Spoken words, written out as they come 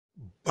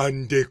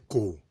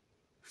Bandeko,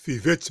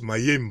 Fivette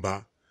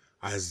Mayemba,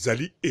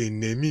 azali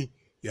ennemi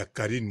ya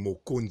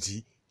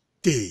Carine-Mokonzi,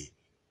 te.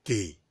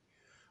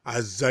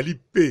 Azali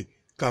pe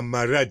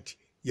camarade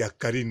ya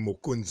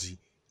Carine-Mokonzi,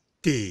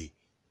 te.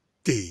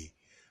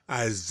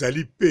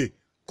 Azali pe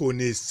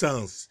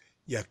connaissance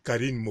ya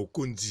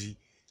Carine-Mokonzi,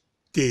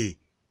 te.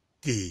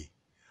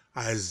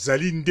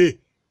 Azali nde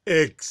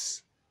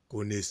ex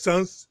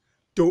connaissance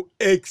to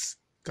ex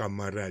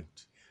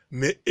camarade.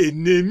 Mais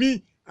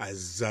ennemi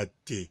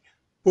azate.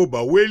 Po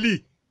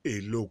baweli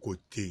eloko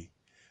te.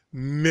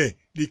 Mais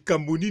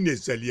likambo nini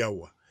ezali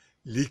awa?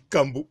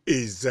 Likambo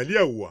ezali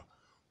awa.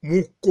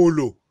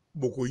 Mukolo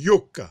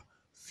bokoyoka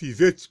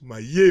Fivette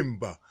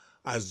Mayemba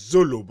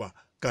azoloba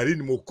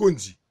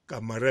Carine-Mokonzi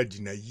camarade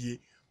na ye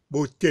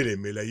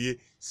botelemela ye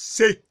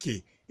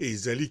seke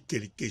ezali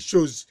quelque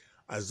chose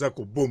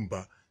azako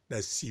bomba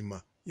na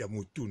sima ya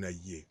mutu na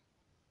ye.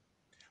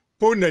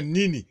 Pona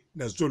nini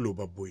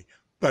nazoloba boye?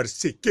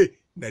 Parce que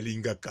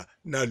nalingaka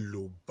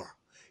naloba.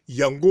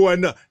 Yango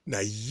wana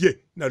na ye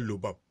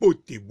naloba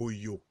pote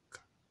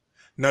boyoka.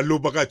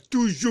 Nalobaka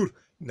toujours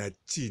na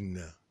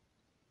tina.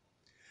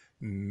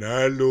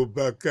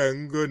 Nalobaka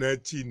ngo na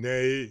tina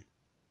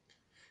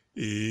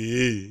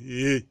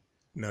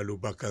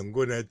nalobaka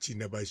ngo na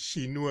tina ba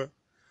chinois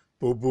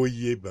po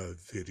boyeba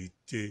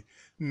vérité.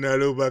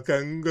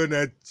 Nalobaka ngo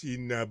na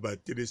tina ba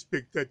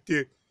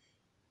téléspectateurs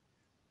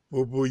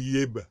po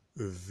boyeba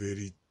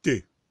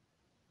vérité.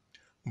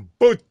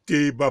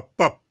 Bote ba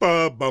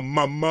papa, ba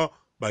mama,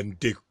 ba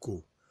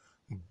ndeko.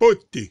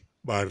 Bote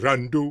ba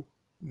rando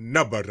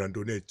na ba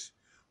randonnette.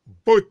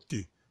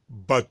 Bote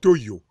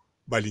batoyo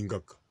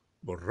balingaka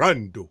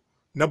rando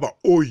na ba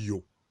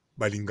oyo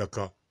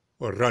balingaka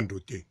rando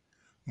te.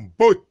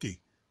 Bote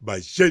ba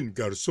jeune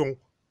garçon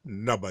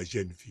na ba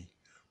jeune fille.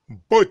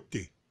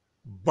 Bote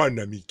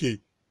bana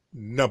mike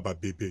na ba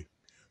bébé.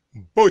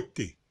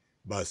 Bote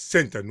ba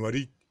Sainte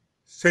Anoirite,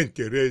 Sainte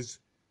Thérèse,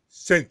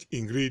 Sainte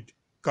Ingrid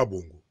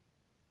Kabongo.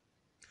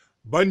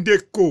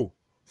 Bandeko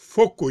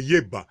foko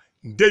yeba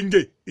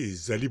ndenge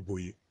ezali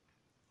boye.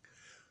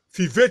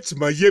 Fivette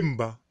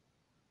Mayemba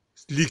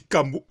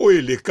likambo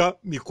oyeleka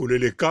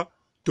mikoleleka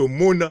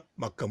tomona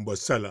makambo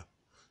asala.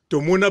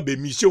 Tomona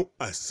bemission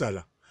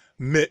asala.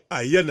 Mais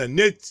ayana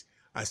net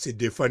a se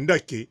defanda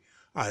ke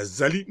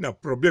azali na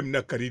problème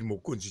na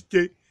Carine-Mokonzi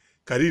te.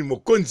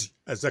 Carine-Mokonzi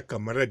aza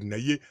camarade na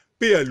ye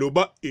pe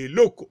aloba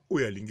eloko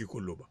oyo alingi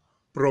koloba.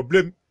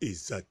 Problème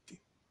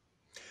ezate.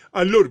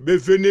 Alors,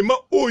 bevenema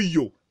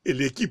oyo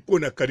eleki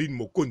pona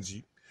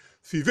Carine-Mokonzi,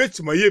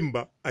 Fivette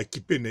Mayemba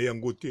akipe na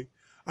yango te,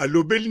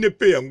 alobeli ne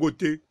pe yango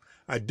te,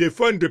 a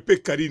défendre pe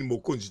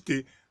Carine-Mokonzi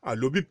te,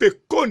 alobi pe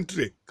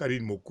contre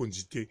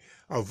Carine-Mokonzi te,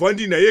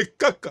 avandi na ye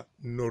kaka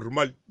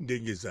normal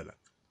ndenge ezala.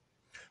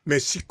 Mais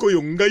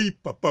sikoyo ngai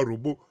papa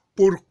robo,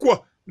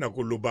 pourquoi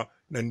nakoloba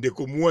na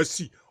ndeko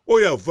mwasi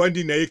oyo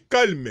avandi na ye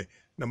calme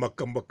na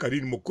makambo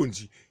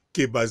Carine-Mokonzi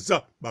ke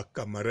baza ba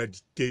camarade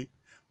te,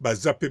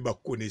 baza pe ba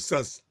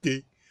connaissance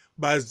te,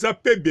 baza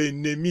pe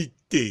ennemi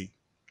te.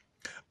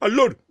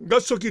 Alors, nga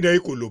soki na ye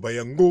koloba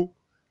yango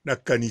na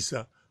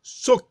kanisa,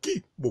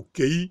 soki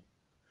bokei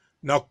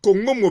na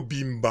Kongo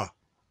mobimba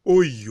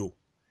oyo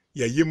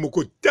ya ye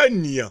moko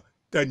Tania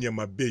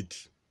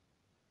Mabedi.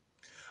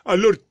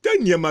 Alors,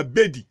 Tania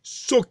Mabedi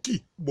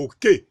soki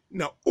boke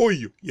na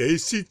oyo ya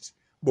esit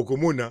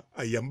bokomona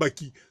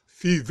ayambaki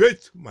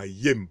Fivette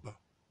Mayemba.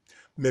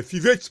 Mais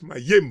Fivette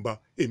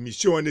Mayemba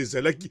émission wana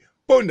ezalaki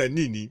pona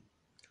nini?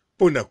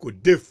 Pona ko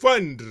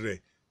défendre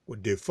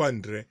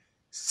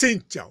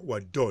Cynthia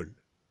Wadol.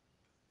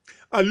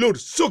 Alors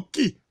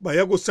soki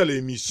baya kosala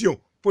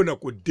émission pona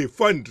ko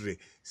défendre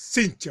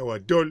Cynthia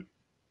Wadol,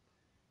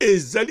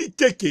 ezali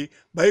teke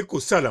baya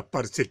kosala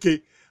parce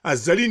que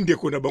azali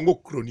ndeko na bango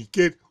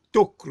chroniqueur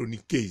to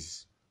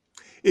chroniqueuse.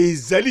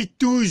 Ezali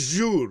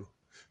toujours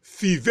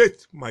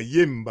Fivette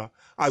Mayemba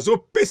azo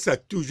pesa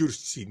toujours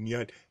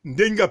signal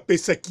ndenga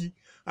pesaki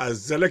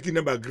azalaki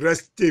na ba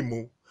grâce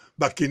temo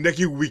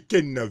bakendaki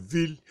weekend na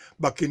ville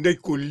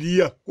bakendaki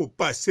kolia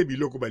kopase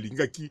biloko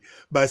balingaki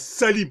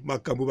basali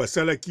makambo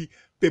basalaki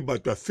pe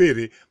bato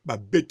afere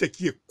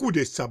babetaki ye coup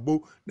de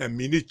sabot na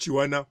minute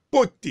wana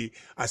pote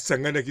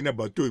asanganaki na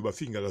bato oyo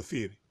bafingaka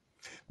fere.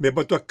 Mais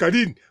bato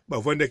Carine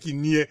bavandaki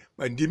nie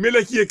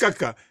bandimelaki ye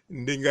kaka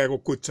ndenga ya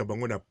kokotisa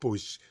bango na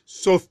poche.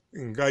 Sauf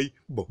ngai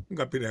bon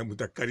nga pe na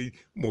muta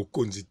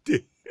Carine-Mokonzi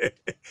te.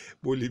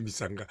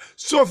 Bolemisanga.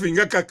 Sauf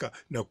nga kaka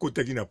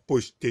nakotaki na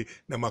poche te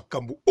na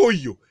makambo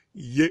oyo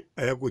ye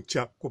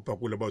ayakotia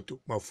kopakola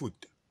bato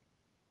mafuta.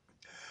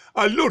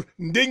 Alors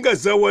ndenga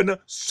zawana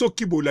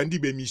soki bolandi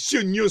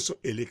bemission nyonso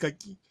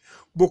elekaki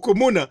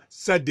bokomona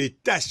sa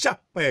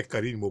détacha pa ya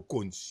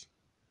Carine-Mokonzi.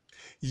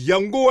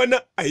 Yango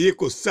wana aye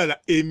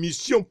kosala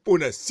émission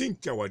pona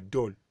Cynthia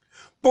Wadol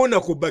pona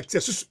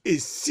kobakisa susu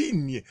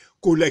esigne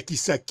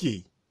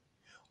kolakisaki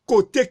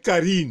kote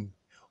Carine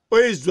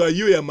oezwa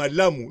yo ya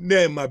malamu na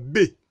ya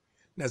mabe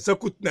naza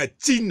kutu na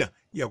tina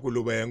ya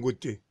koloba yango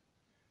te.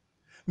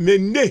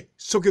 Mene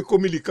soke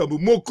komi likambo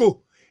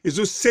moko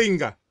ezo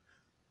senga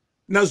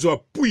nazwa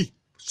appui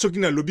soki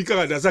na lobi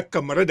kaka naza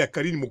camarade ya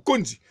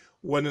Carine-Mokonzi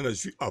wana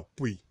nazwi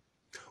appui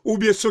ou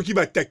bien soki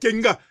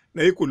batakenga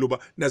na ye koloba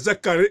naza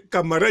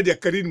camarade ya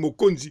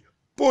Carine-Mokonzi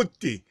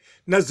pote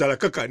nazala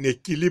kaka na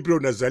équilibre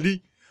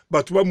nazali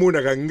bato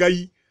bamonaka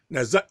ngai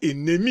naza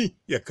ennemi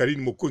ya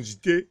Carine-Mokonzi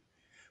te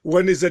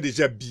wana eza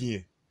déjà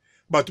bien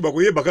bato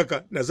bakoyeba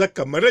kaka naza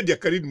camarade ya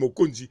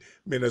Carine-Mokonzi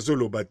mais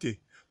nazoloba te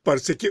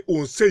parce que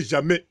on sait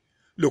jamais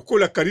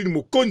lokola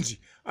Carine-Mokonzi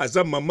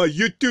aza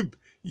Mama-Ytb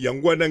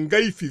yango wana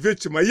ngai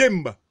Fivete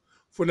Mayemba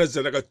fo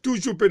nazalaka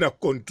toujours mpe na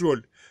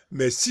contrôle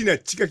mais si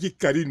natikaki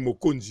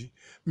Carine-Mokonzi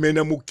mais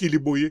na mokili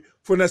boye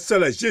fo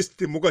nasala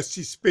geste moko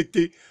suspect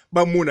te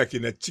bamonake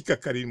natika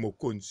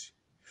Carine-Mokonzi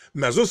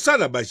mais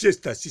azosala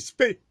bageste ya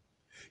suspect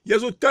ye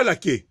azotala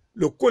ke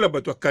lokola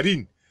bato ya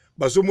Carine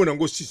bazomona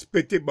yango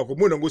suspect te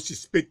bakomona yango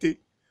suspect te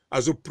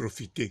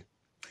azoprofite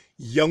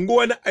yango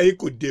wana aye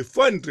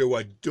kodefendre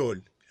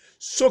Wadol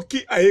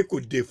soki aye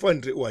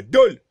kodefendre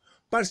Wadol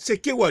parce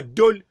que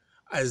Wadol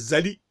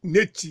azali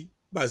neti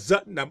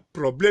baza na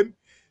problème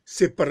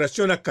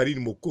séparation na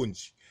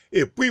Carine-Mokonzi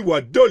et puis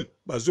Wadol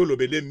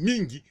bazolobele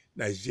mingi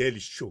na GL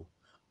Show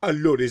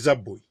alors eza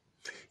boy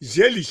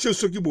GL Show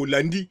soki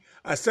bolandi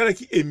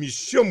asalaki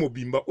émission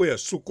mobimba oya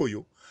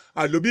sokoyo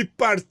alobi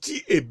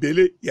parti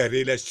ebele ya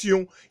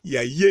relation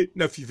ya ye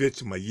na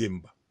Fivete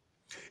Mayemba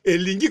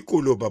elingi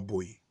koloba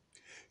boye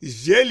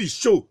GL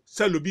Show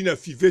salobi na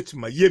Fivete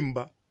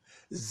Mayemba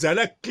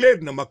zala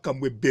clair na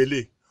makambo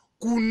ebele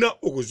kuna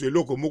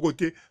okozweloko moko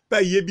te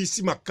pa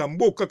yebisi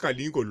makambo kaka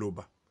alingi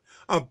koloba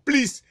en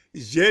plus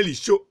GL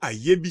Show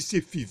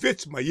ayebisi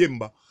Fivete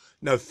Mayemba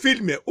na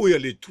filme oyo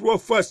les trois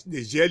faces de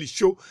GL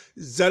Show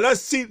zala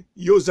sir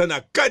yo za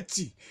na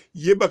kati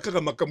yeba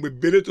kaka makambo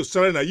ebele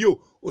tosala na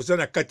yo oza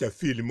na kati ya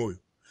filme oyo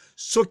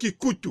soki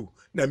kutu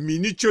na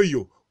minute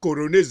oyo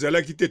korone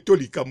ezalaki te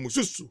tolika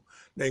mosusu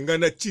na ngai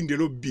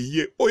natindelo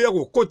biye oyo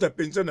kokota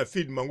mpenza na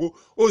filme yango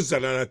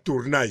ozala na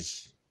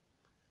tournage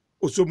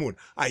osomona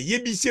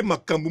ayebisi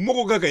makambo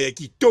moko kaka ya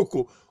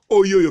kitoko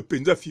oyo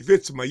mpenza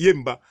Fivete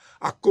Mayemba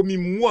akomi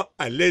moi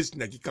à l'aise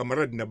na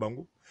Camarade na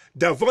bango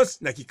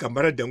d'avance na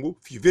Camarade yango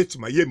Fivete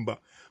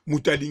Mayemba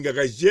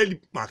mutalingaka GL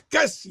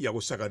makasi ya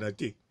kosakana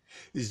te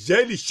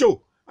GL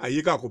Show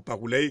ayeka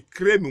kopakula ye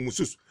crème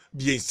mosusu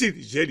bien sûr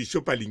GL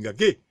Show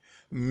palingake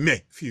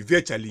mais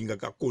Fivete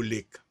alingaka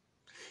koleka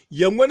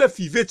yango na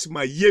Fivete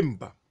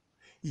Mayemba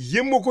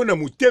ye moko na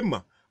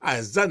mutema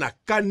aza na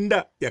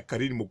kanda ya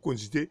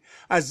Carine-Mokonzi te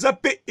aza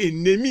pe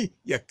ennemi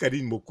ya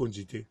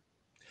Carine-Mokonzi te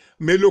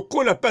mais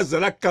lokola pa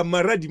azala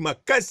camarade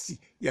makasi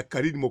ya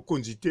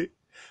Carine-Mokonzi te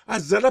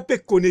azala pe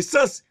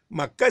connaissance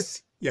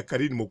makasi ya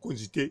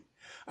Carine-Mokonzi te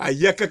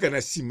aya kaka na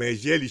nsima ya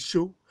GL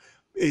Show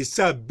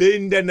esa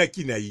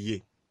abendanaki na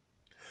ye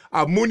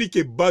amoni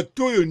ke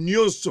bato oyo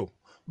nyonso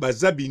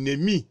baza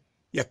binemi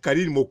ya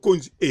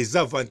Carine-Mokonzi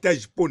eza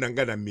avantage mpo na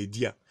nga na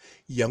media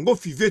yango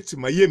Fivete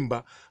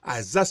Mayemba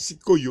aza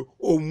sikoyo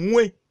au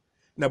moins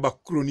na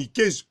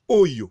bachroniqueuse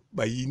oyo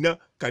bayina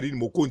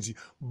Carine-Mokonzi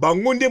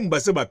bango nde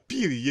mbasa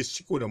bapiri ye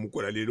siko na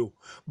mokola lelo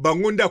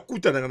bango nde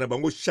akutanaka na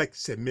bango chaque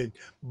semaine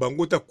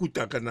bango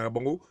takutanaka na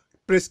bango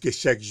presque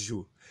chaque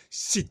jour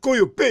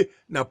sikoyo pe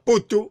na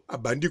poto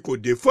abandi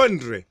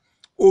kodefendre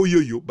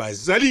oyoyo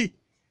bazali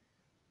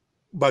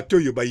bato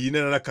oyo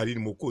bayina na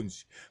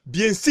Carine-Mokonzi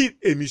bien sûr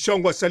émission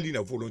yango asali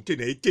na volonté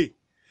na ete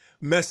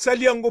mais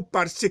asali yango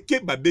parce que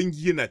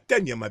babengi ye na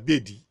tani ya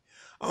mabedi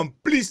en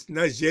plus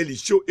na GL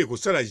Show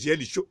ekosala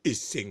GL Show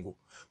esengo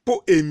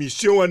po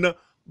émission wana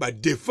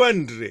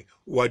badefendre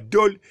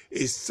Wadol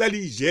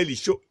esali GL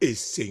Show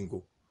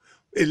esengo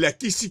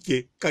elakisi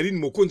ke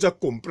Carine-Mokonzi a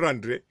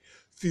comprendre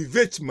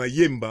Fivete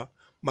Mayemba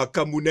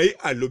makambo na ye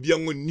alobi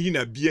yango ni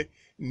na bien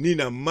ni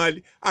na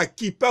mal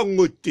akipa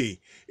ngo te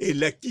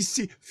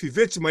elakisi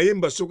Fivete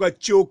Mayemba soki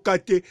atie oka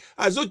te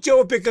azotia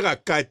o mpe kaka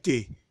ka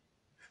te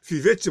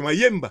Fivete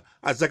Mayemba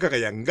aza kaka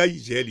ya ngai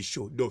GL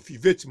Show donc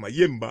Fivete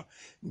Mayemba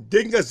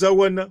ndenge aza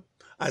wana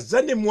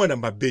aza ne mwana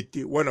mabe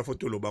te wana fo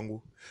toloba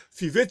ngo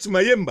Fivete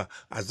Mayemba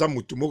aza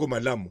mutu moko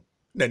malamu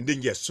na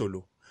ndenge ya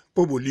solo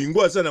mpo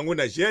bolingo aza nango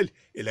na GL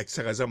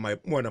elakisaka aza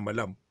mwana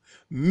malamu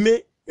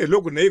mais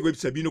eloko na ye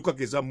koyebisa bino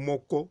kaka eza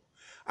moko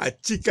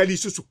atikali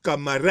lisusu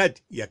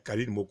camarade ya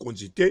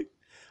Carine-Mokonzi te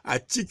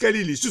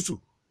atikali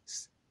lisusu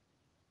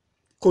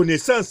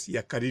connaissance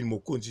ya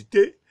Carine-Mokonzi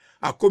te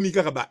akomi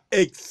kaka ba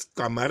ex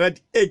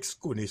camarade ex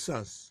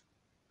connaissance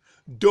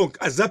donc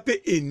aza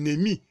pe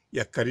ennemi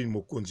ya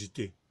Carine-Mokonzi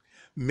te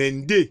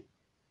mende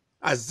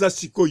aza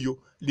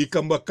sikoyo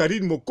likambo ya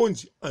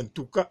Carine-Mokonzi en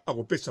tout cas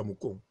akopesa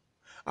mokongo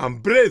en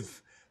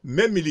bref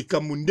même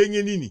likambo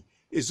ndenge nini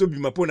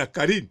ezobima mpo na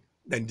Carine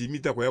nandimi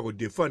ta koya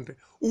kodefendre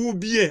ou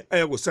bien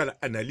aya kosala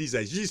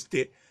analyse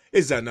juste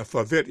eza na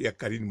faveur ya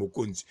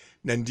Carine-Mokonzi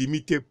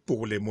nandimi te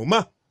pour le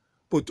moment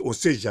on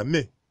sait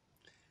jamais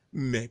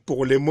mais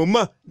pour le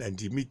moment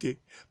nandimi te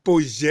po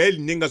GL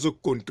ndenge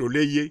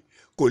azokontrole ye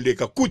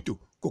koleka kutu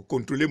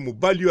kokontrole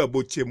mobali oyo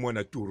abotie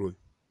mwana turo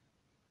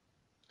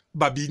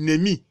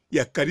babinemi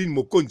ya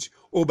Carine-Mokonzi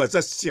oyo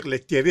baza sur le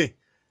terrain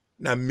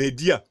na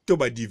média to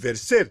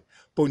badiversaire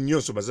po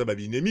nyonso baza ba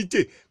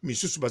binemité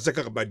misusu baza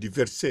kaka ba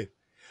adversaire.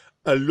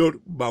 Alors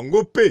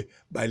bango pe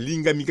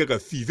balingami kaka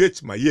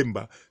Fivette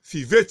Mayemba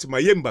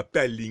pe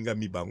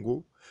alingami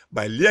bango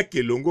balia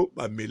kelongo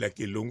bamela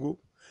kelongo.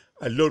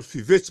 Alors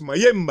Fivette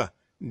Mayemba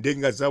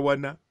ndenga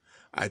zawana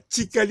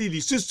atikali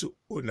lisusu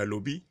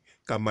onalobi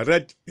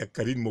camarade ya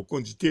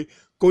Carine-Mokonzi te,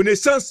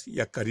 connaissance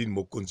ya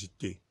Carine-Mokonzi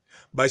te.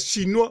 Ba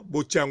chinois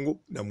bochango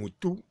na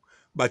mutu,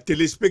 ba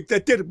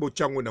téléspectateur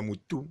bochango na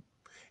mutu.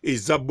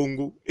 Eza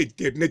bongo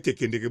internet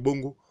ekendeke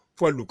bongo.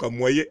 Fois luka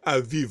moyen à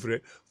vivre,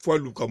 fois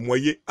luka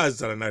moyen à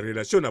zala na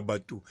relation na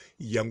batu,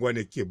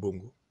 yangwane ke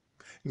bongo.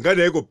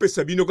 Ngana yeko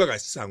pesa bino kaka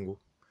sango,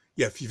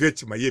 ya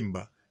Fivette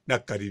Mayemba na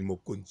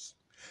Carine-Mokonzi.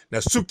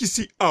 Na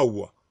sukisi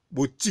awa,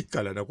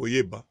 botikala na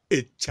koyeba,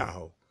 et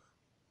ciao.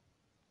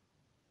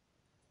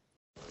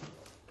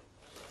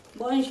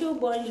 Bonjour,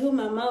 bonjour,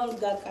 Maman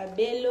Olga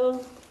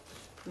Kabelo.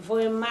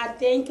 Vraiment,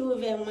 thank you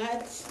very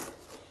much.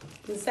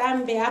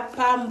 Nzambe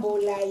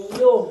apambola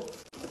yo.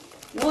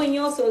 No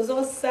nyonso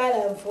zo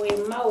sala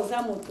vraiment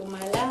oza moto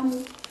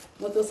malamu,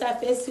 moto sa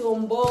pesi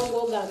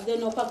ombongo, garder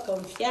no pa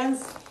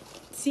confiance.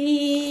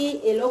 Ti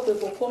eloko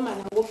ekokoma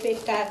nango pe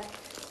kaka.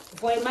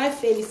 Vraiment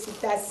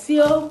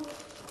félicitations.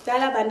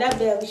 Tala banda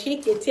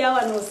Belgique eti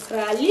awa en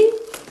Australie.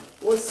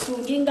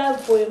 Osunginga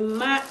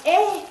vraiment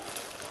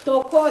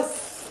tokos.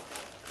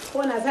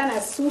 Pona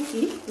zana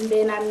suki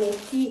mbe na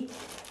meki.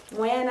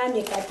 Moya na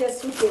mekate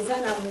suki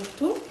zana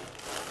mutu.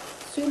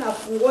 Suna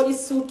fungoli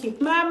suki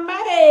mama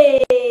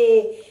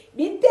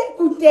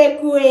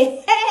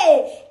bitekutekue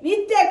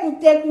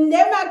bitekuteku nde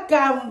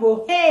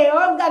makambo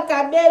Olga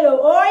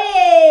Kabelo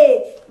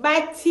oye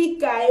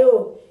batika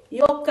yo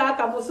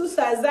kaka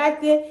mosusu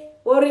azate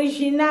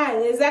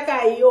original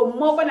ezaka yo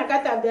moko na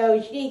kata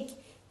Belgique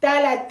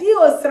tala ti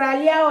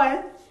Australia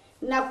wa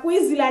na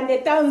Queensland de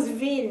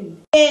Townsville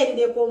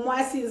ndeko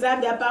mwasi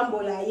Nzambe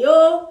apambola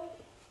yo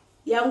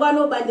yango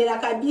ano bandela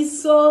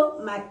kabiso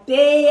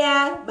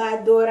mateya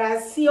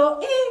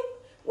badoration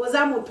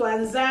oza moto wa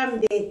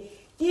Nzambe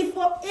il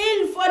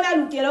faut na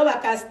lukelo ba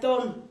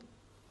custom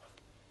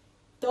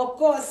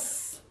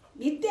tokos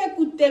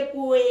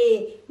bitekuteku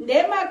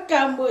nde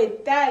makambo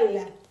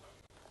etala.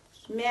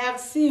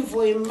 Merci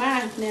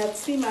vraiment,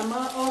 merci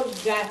Maman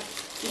Olga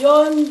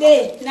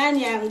yonde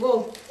nani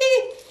yango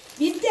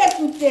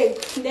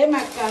bitekuteku nde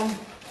makambo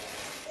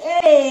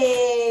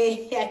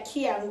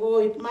yaki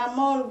yango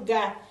Maman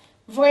Olga.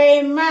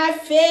 Vraiment,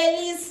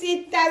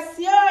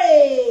 félicitations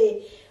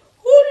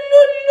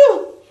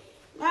Ouloulou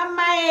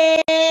Mama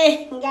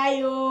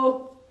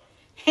ngayo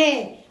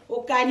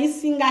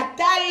okanisi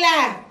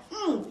ngatala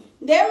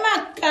nde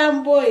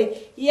makambo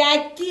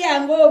yaki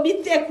yango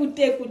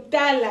bitekuteku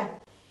tala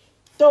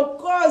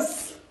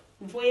tokos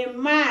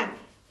vraiment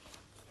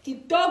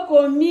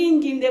kitoko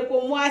mingi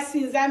ndeko mwasi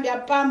Nzambe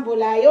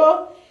apambola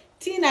yo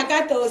tina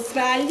kata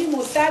Australie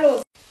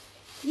mosalo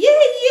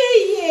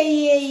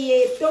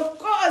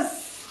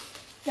tokos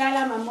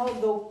tala mama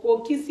doko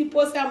kisi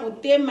posa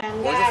motema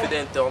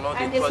ngai.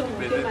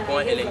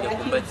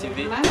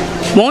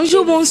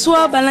 Bonjour,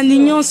 bonsoir, balandi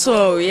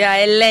nyonso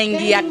ya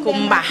elengi ya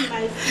komba.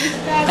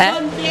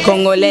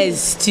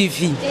 Congolaise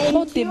TV.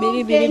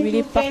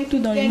 Partout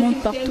dans le monde,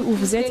 partout où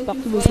vous êtes,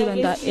 partout où vous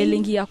êtes,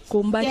 elengi ya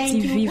komba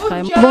TV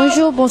vraiment.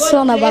 Bonjour,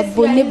 bonsoir, na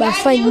babone ba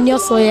fa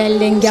nyonso ya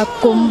elengi ya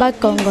komba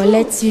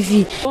Congolais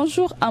TV.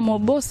 Bonjour à mon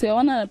boss,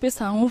 on a appelé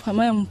ça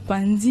vraiment un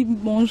pandi.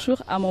 Bonjour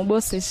à mon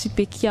boss,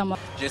 JP Kiama.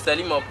 Je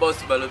salue mon boss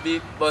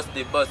Balobi, boss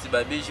des boss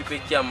Babi,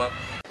 JP Kiama.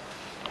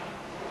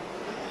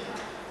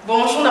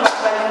 Bonjour, na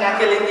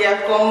elengi ya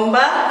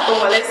komba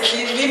Congolais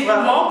TV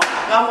vraiment.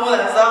 Ngamo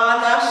na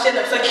zana chaîne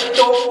na chaque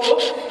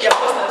toko ya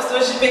boss na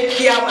JP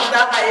Kiama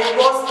ta ay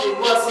boss des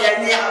boss ya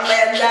nyama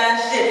ya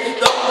danger.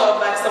 Donc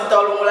ba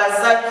samtalo la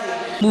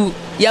zaki.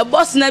 Ya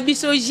boss na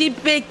biso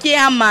JP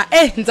Kiama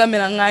nzambe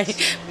na ngai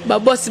ba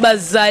boss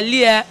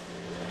bazali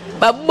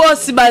ba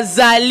boss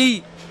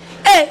bazali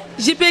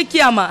JP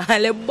Kiama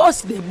le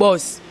boss des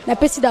boss.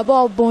 Napesi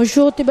d'abord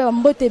bonjour te ba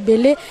mbote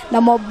belé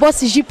na mo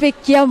boss JP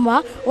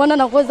Kiama wana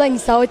na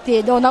kozangisa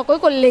ote donc na ko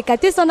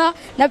lekate sana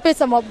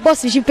napesa mo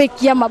boss JP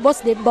Kiama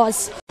boss des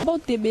boss.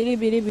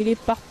 Belé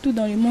partout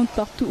dans le monde,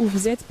 partout où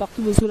vous êtes,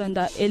 partout où vous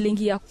êtes,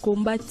 elengi ya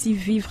komba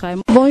TV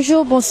vraiment.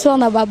 Bonjour, bonsoir,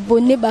 na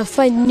babone ba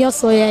fa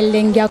nyonso ya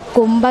elengi ya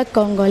komba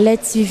Congolais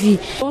TV.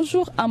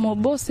 Bonjour à mon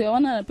boss,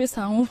 on a appelé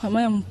ça vraiment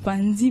un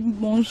pandi.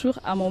 Bonjour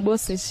à mon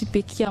boss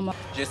JP Kiama.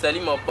 Je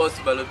salue mon boss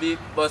Balobi,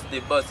 boss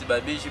des boss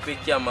Babi,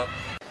 JP Kiama.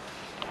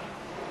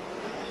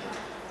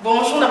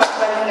 Bonjour, na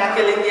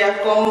elengi ya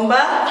komba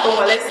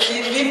Congolais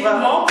TV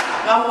vraiment.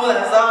 Ngamo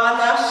na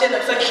zana chaîne na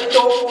chaque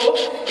toko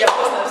ya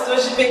boss na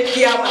JP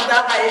Kiama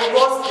ta ay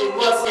boss des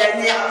boss ya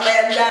nyama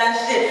ya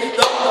danger.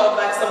 Donc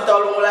ba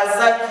samtalo la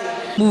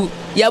zaki.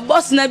 Ya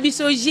boss na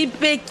biso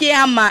JP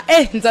Kiama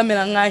nzambe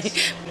na ngai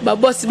ba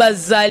boss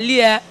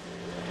bazali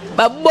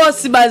ba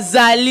boss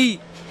bazali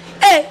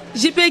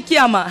JP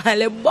Kiama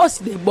le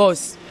boss des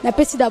boss.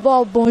 Napesi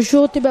d'abord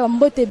bonjour te ba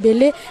mbote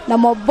belé na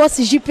mo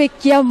boss JP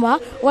Kiama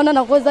wana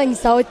na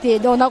kozangisa ote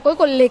donc na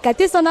ko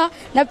lekate sana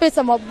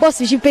napesa mo boss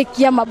JP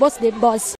Kiama boss des boss.